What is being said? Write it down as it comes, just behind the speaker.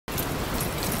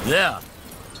There.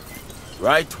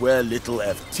 Right where little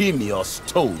Eftimios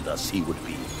told us he would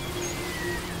be.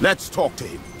 Let's talk to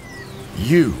him.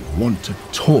 You want to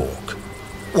talk?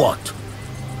 What?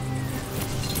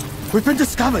 We've been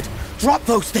discovered! Drop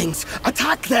those things!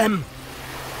 Attack them!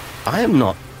 I am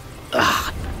not...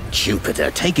 Ah,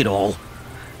 Jupiter, take it all.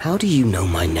 How do you know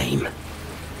my name?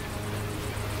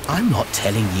 I'm not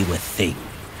telling you a thing.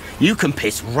 You can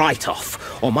piss right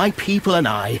off, or my people and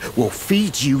I will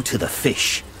feed you to the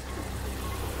fish.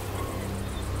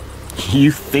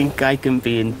 You think I can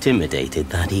be intimidated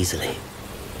that easily?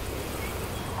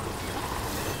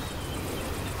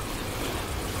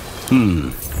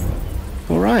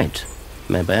 All right.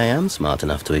 Maybe I am smart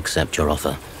enough to accept your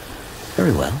offer.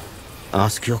 Very well.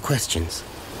 Ask your questions.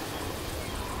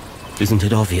 Isn't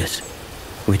it obvious?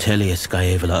 Vitellius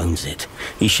Scaevola owns it.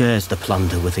 He shares the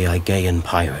plunder with the Aegean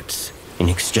pirates in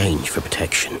exchange for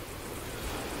protection.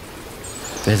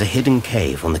 There's a hidden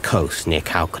cave on the coast near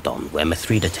Chalcedon where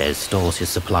Mithridates stores his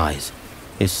supplies.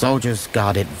 His soldiers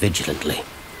guard it vigilantly.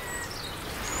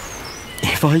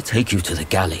 If I take you to the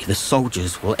galley, the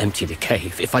soldiers will empty the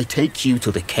cave. If I take you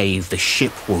to the cave, the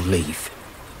ship will leave.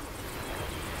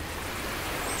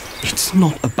 It's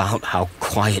not about how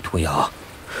quiet we are.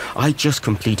 I just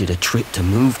completed a trip to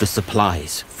move the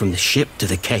supplies from the ship to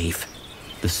the cave.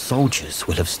 The soldiers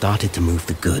will have started to move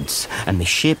the goods, and the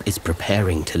ship is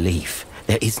preparing to leave.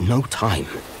 There is no time.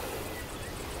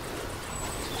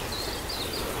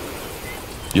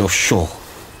 You're sure?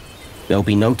 There'll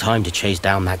be no time to chase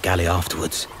down that galley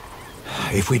afterwards.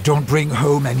 If we don't bring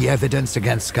home any evidence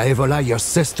against Scaevola, your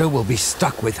sister will be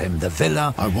stuck with him. The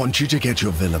villa... I want you to get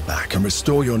your villa back and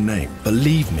restore your name,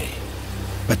 believe me.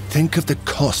 But think of the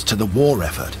cost to the war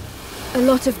effort. A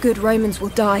lot of good Romans will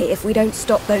die if we don't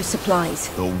stop those supplies.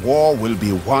 The war will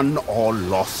be won or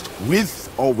lost,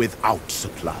 with or without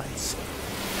supplies.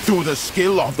 Through the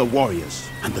skill of the warriors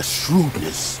and the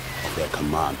shrewdness of their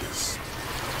commanders.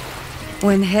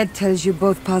 When head tells you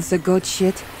both paths are goat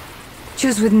shit,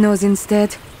 choose with nose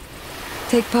instead.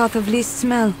 Take path of least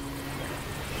smell.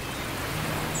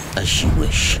 As you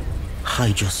wish.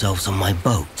 Hide yourselves on my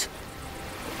boat.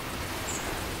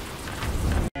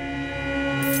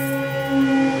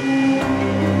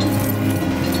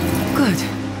 Good.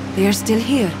 They are still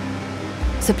here.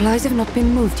 Supplies have not been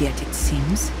moved yet, it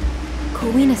seems.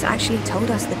 Corvinus actually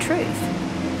told us the truth.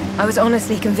 I was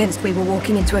honestly convinced we were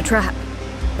walking into a trap.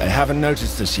 They haven't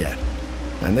noticed us yet,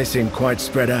 and they seem quite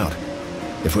spread out.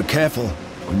 If we're careful,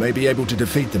 we may be able to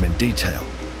defeat them in detail.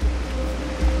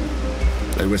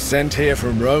 They were sent here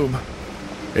from Rome.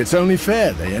 It's only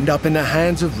fair they end up in the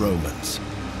hands of Romans.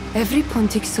 Every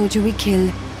Pontic soldier we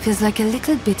kill feels like a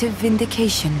little bit of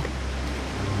vindication.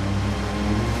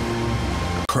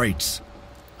 Crates.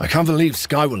 I can't believe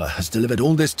Scaevola has delivered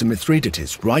all this to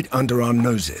Mithridates right under our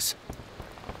noses.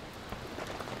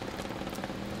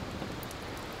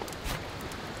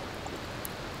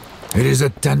 It is a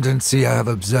tendency I have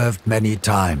observed many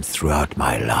times throughout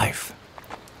my life.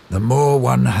 The more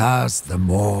one has, the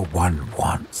more one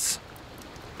wants.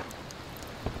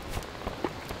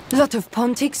 A lot of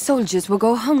Pontic soldiers will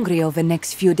go hungry over the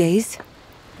next few days.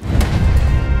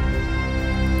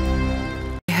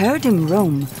 I heard in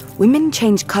Rome, women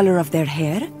change color of their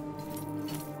hair.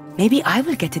 Maybe I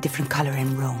will get a different color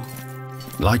in Rome.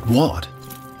 Like what?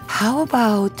 How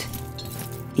about...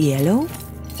 yellow?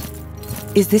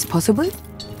 Is this possible?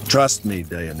 Trust me,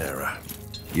 Deianira.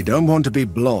 You don't want to be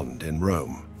blonde in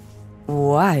Rome.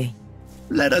 Why?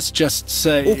 Let us just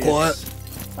say All quiet.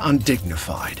 it's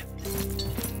undignified.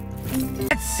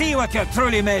 Let's see what you're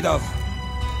truly made of.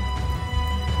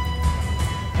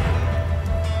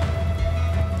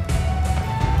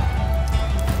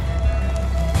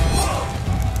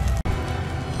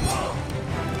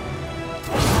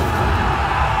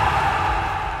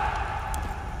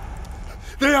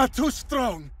 They are too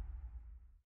strong!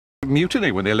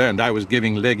 Mutiny when they learned I was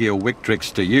giving Legio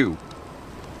Victrix to you.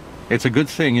 It's a good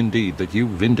thing indeed that you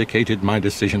vindicated my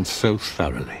decision so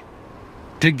thoroughly.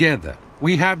 Together,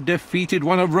 we have defeated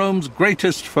one of Rome's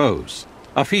greatest foes,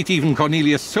 a feat even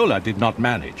Cornelius Sulla did not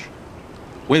manage.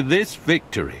 With this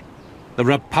victory, the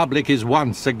Republic is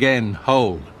once again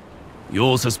whole.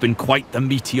 Yours has been quite the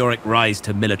meteoric rise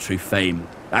to military fame,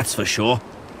 that's for sure.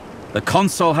 The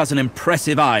consul has an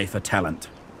impressive eye for talent.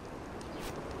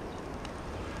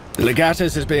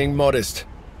 Legatus is being modest.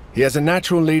 He has a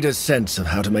natural leader's sense of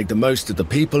how to make the most of the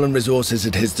people and resources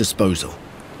at his disposal.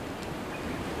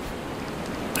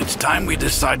 It's time we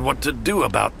decide what to do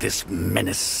about this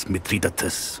menace,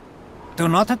 Mithridates. Do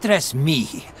not address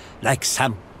me like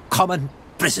some common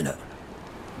prisoner.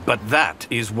 But that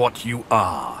is what you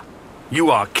are.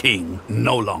 You are king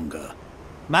no longer.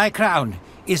 My crown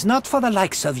is not for the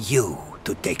likes of you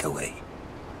to take away.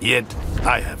 Yet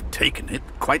I have taken it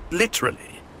quite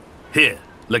literally. Here,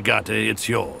 Legate, it's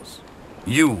yours.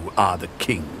 You are the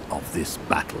king of this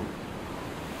battle.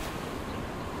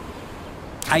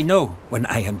 I know when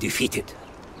I am defeated.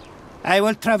 I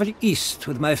will travel east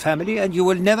with my family and you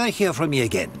will never hear from me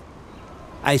again.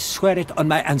 I swear it on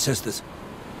my ancestors.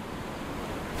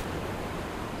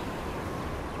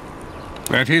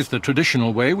 That is the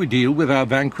traditional way we deal with our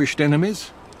vanquished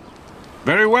enemies.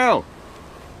 Very well.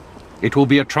 It will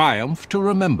be a triumph to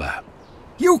remember.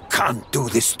 You can't do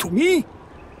this to me!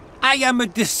 I am a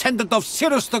descendant of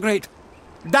Cyrus the Great,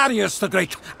 Darius the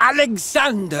Great,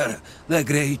 Alexander the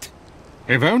Great.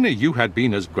 If only you had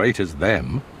been as great as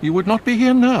them, you would not be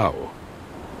here now.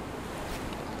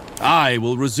 I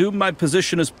will resume my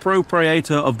position as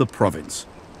propraetor of the province.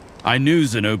 I knew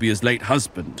Zenobia's late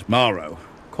husband, Maro,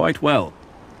 quite well.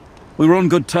 We were on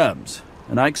good terms,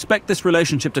 and I expect this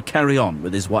relationship to carry on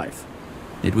with his wife.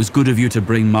 It was good of you to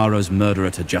bring Maro's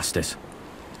murderer to justice.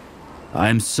 I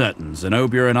am certain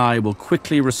Zenobia and I will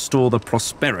quickly restore the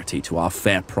prosperity to our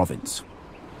fair province.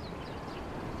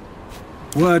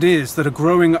 Word is that a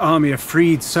growing army of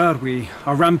freed Serwi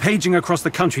are rampaging across the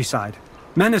countryside,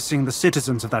 menacing the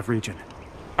citizens of that region.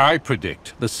 I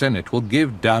predict the Senate will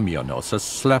give Damianos a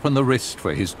slap on the wrist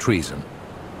for his treason.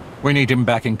 We need him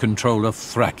back in control of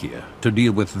Thracia to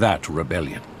deal with that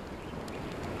rebellion.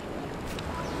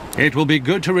 It will be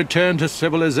good to return to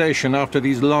civilization after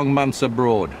these long months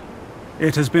abroad.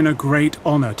 It has been a great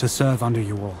honor to serve under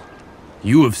you all.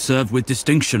 You have served with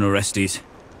distinction, Orestes.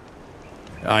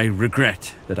 I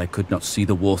regret that I could not see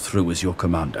the war through as your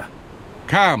commander.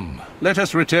 Come, let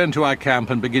us return to our camp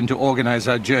and begin to organize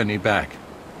our journey back.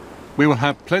 We will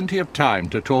have plenty of time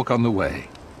to talk on the way.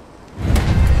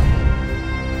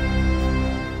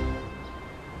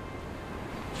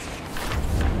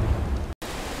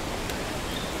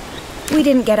 We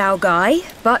didn't get our guy,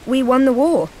 but we won the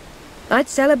war. I'd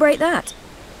celebrate that.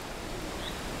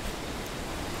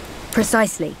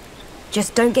 Precisely.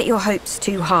 Just don't get your hopes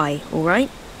too high, all right?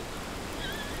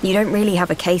 You don't really have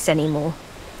a case anymore.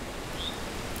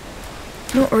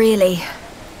 Not really.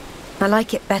 I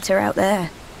like it better out there.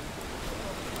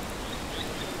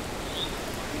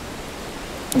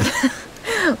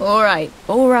 All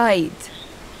right.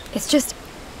 It's just,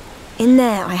 in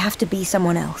there I have to be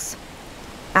someone else.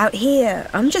 Out here,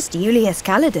 I'm just Julius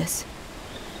Calidus.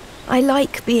 I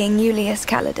like being Julius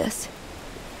Calidus.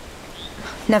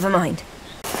 Never mind.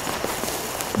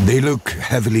 They look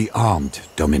heavily armed,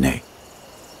 Domine.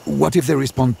 What if they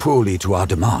respond poorly to our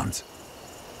demands?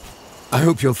 I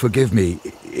hope you'll forgive me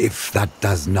if that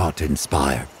does not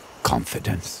inspire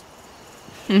confidence.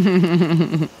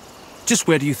 Just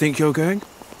where do you think you're going?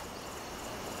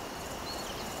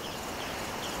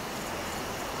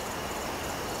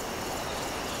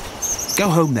 Go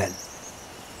home then.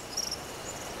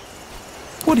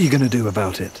 What are you going to do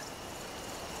about it?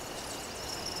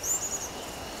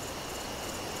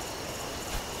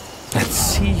 Let's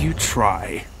see you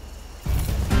try.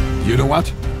 You know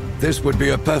what? This would be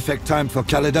a perfect time for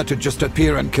Calida to just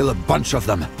appear and kill a bunch of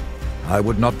them. I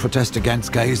would not protest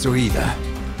against Caeso either.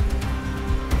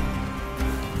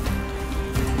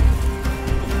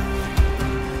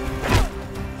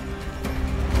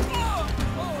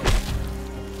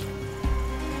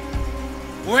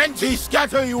 Twenty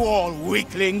scatter you all,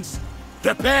 weaklings!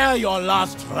 Prepare your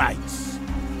last rites.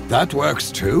 That works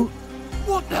too.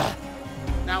 What the?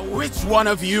 Now which one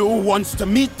of you wants to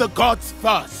meet the gods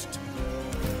first?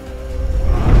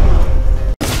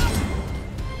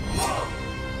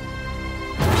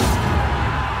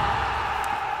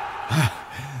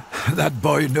 That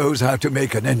boy knows how to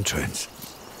make an entrance.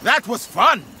 That was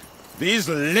fun! These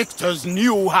lictors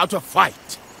knew how to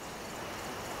fight.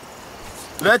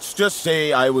 Let's just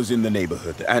say I was in the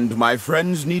neighborhood, and my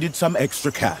friends needed some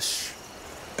extra cash.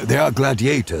 They are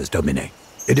gladiators, Domine.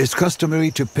 It is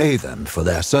customary to pay them for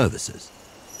their services.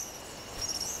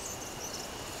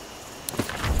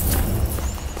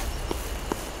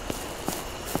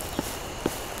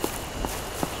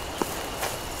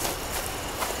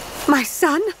 My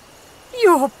son?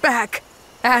 You're back!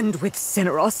 And with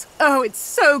Cineros. Oh, it's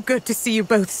so good to see you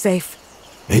both safe.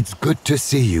 It's good to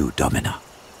see you, Domina.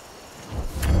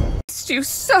 Missed you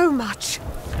so much.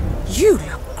 You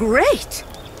look great.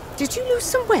 Did you lose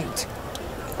some weight?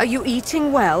 Are you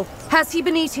eating well? Has he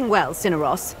been eating well,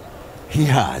 Cineros? He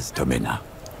has, Domina.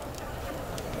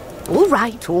 All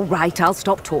right, I'll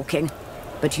stop talking.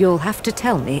 But you'll have to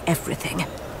tell me everything.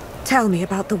 Tell me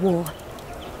about the war.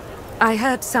 I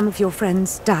heard some of your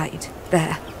friends died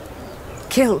there.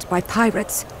 Killed by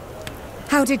pirates.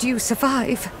 How did you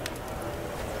survive?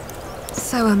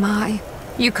 So am I.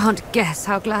 You can't guess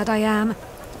how glad I am.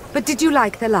 But did you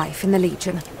like the life in the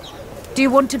Legion? Do you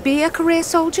want to be a career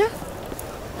soldier?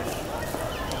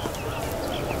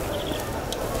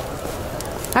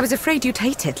 I was afraid you'd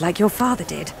hate it like your father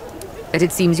did. But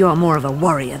it seems you're more of a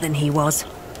warrior than he was.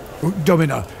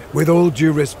 Domina, with all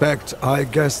due respect, I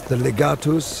guess the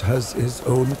Legatus has his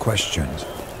own questions.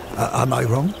 Am I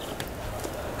wrong?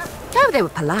 Oh, they were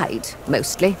polite,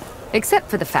 mostly. Except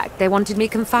for the fact they wanted me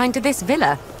confined to this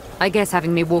villa. I guess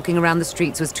having me walking around the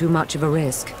streets was too much of a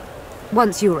risk.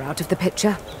 Once you were out of the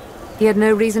picture. He had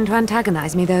no reason to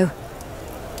antagonize me, though.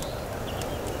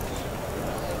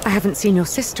 I haven't seen your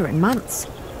sister in months.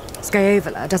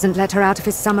 Scaevola doesn't let her out of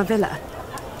his summer villa.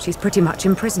 She's pretty much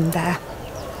imprisoned there.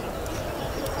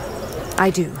 I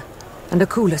do, and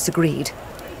Akulus agreed.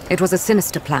 It was a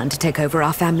sinister plan to take over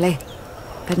our family.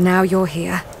 But now you're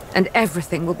here, and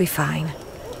everything will be fine.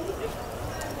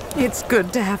 It's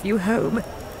good to have you home,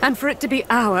 and for it to be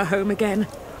our home again.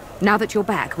 Now that you're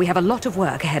back, we have a lot of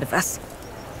work ahead of us.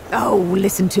 Oh,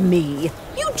 listen to me.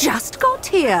 You just got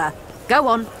here. Go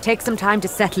on, take some time to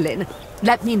settle in.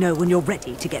 Let me know when you're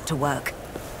ready to get to work.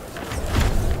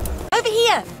 Over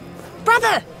here!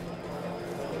 Brother!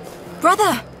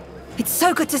 Brother! It's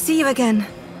so good to see you again.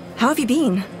 How have you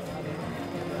been?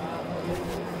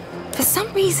 For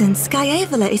some reason,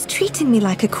 Scaevola is treating me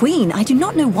like a queen. I do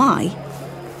not know why.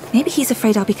 Maybe he's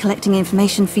afraid I'll be collecting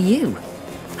information for you.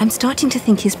 I'm starting to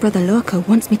think his brother Lorco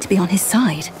wants me to be on his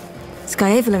side.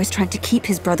 Scaevola is trying to keep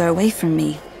his brother away from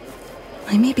me.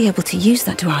 I may be able to use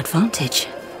that to our advantage.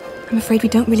 I'm afraid we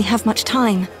don't really have much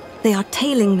time. They are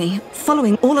tailing me,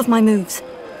 following all of my moves.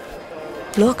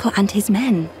 Lorco and his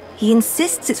men. He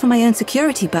insists it's for my own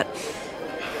security, but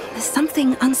there's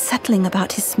something unsettling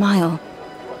about his smile.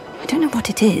 I don't know what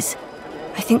it is.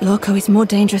 I think Lorco is more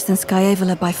dangerous than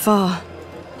Scaevola by far.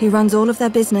 He runs all of their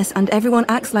business and everyone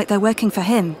acts like they're working for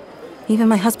him. Even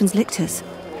my husband's lictors.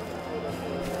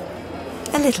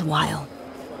 A little while.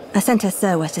 I sent her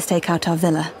Serwa to stake out our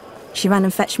villa. She ran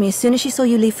and fetched me as soon as she saw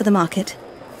you leave for the market.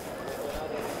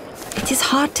 It is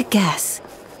hard to guess.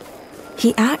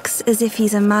 He acts as if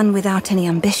he's a man without any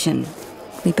ambition.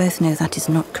 We both know that is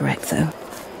not correct, though.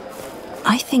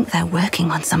 I think they're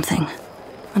working on something.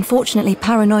 Unfortunately,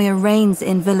 paranoia reigns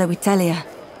in Villa Witelia.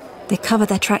 They cover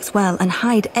their tracks well and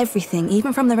hide everything,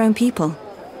 even from their own people.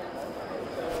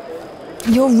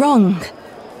 You're wrong.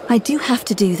 I do have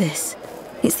to do this.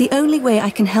 It's the only way I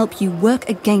can help you work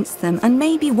against them and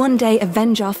maybe one day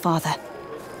avenge our father.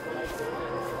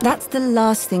 That's the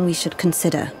last thing we should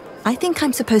consider. I think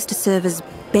I'm supposed to serve as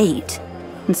bait,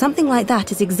 and something like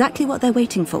that is exactly what they're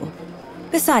waiting for.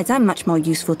 Besides, I'm much more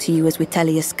useful to you as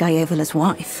Witelia Scaevola's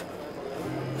wife.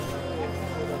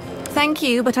 Thank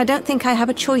you, but I don't think I have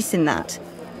a choice in that.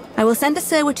 I will send a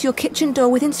Serwa to your kitchen door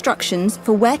with instructions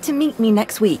for where to meet me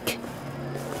next week.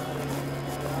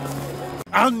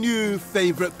 Our new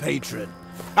favorite patron.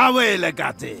 Away,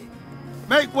 Legati.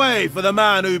 Make way for the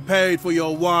man who paid for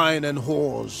your wine and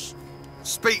whores.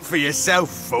 Speak for yourself,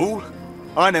 fool.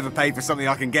 I never paid for something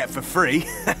I can get for free.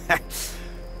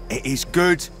 It is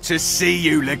good to see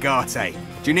you, Legate.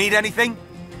 Do you need anything?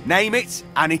 Name it,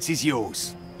 and it is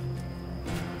yours.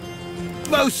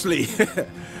 Mostly.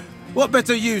 What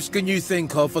better use can you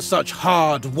think of for such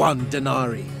hard-won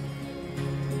denarii?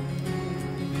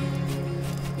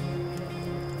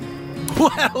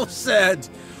 Well said!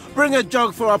 Bring a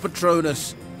jug for our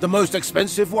Patronus, the most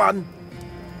expensive one.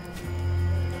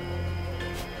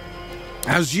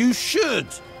 As you should.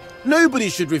 Nobody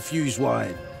should refuse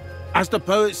wine. As the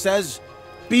poet says,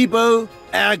 bibo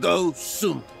ergo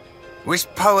sum. Which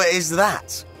poet is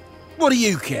that? What do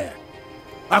you care?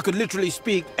 I could literally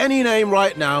speak any name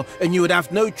right now, and you would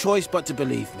have no choice but to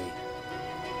believe me.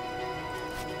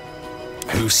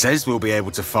 Who says we'll be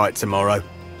able to fight tomorrow?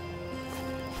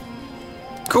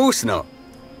 Of course not.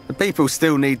 The people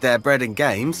still need their bread and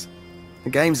games. The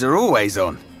games are always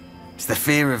on. It's the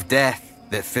fear of death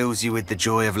that fills you with the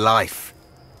joy of life.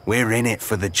 We're in it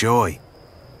for the joy.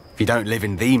 If you don't live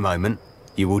in the moment,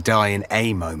 you will die in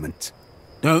a moment.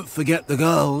 Don't forget the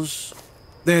girls.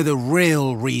 They're the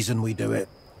real reason we do it.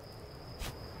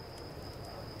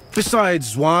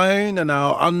 Besides wine and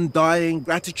our undying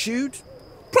gratitude,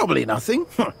 probably nothing.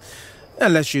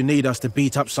 Unless you need us to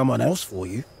beat up someone else for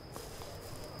you.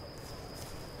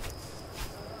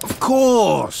 Of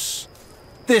course!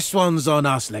 This one's on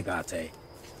us, Legate.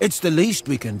 It's the least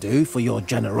we can do for your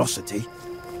generosity.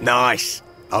 Nice.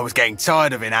 I was getting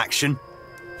tired of inaction.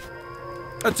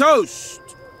 A toast!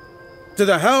 To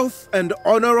the health and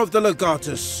honor of the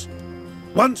Legatus.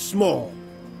 Once more.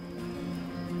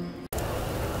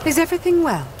 Is everything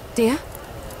well, dear?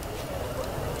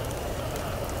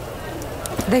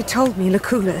 They told me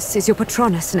Lucullus is your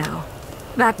patronus now.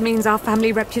 That means our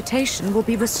family reputation will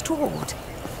be restored.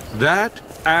 That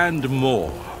and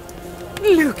more.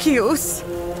 Lucius!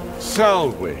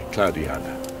 Salve,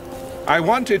 Claudiana. I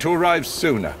wanted to arrive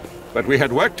sooner, but we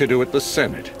had work to do at the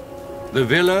Senate. The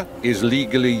villa is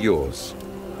legally yours.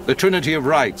 The Trinity of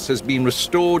Rights has been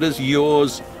restored as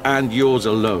yours and yours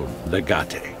alone,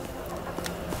 Legate.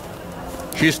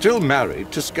 She's still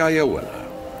married to Scaiola,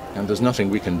 and there's nothing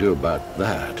we can do about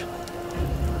that.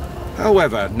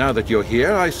 However, now that you're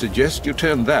here, I suggest you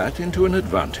turn that into an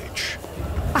advantage.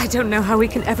 I don't know how we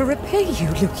can ever repay you,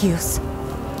 Lucius.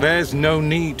 There's no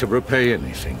need to repay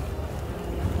anything.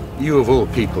 You of all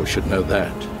people should know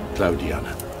that,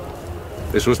 Claudiana.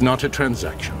 This was not a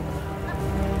transaction.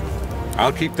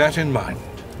 I'll keep that in mind.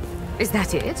 Is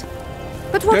that it?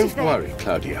 But what if Don't worry,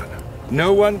 Claudiana.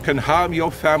 No one can harm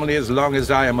your family as long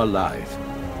as I am alive.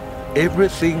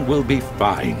 Everything will be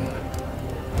fine.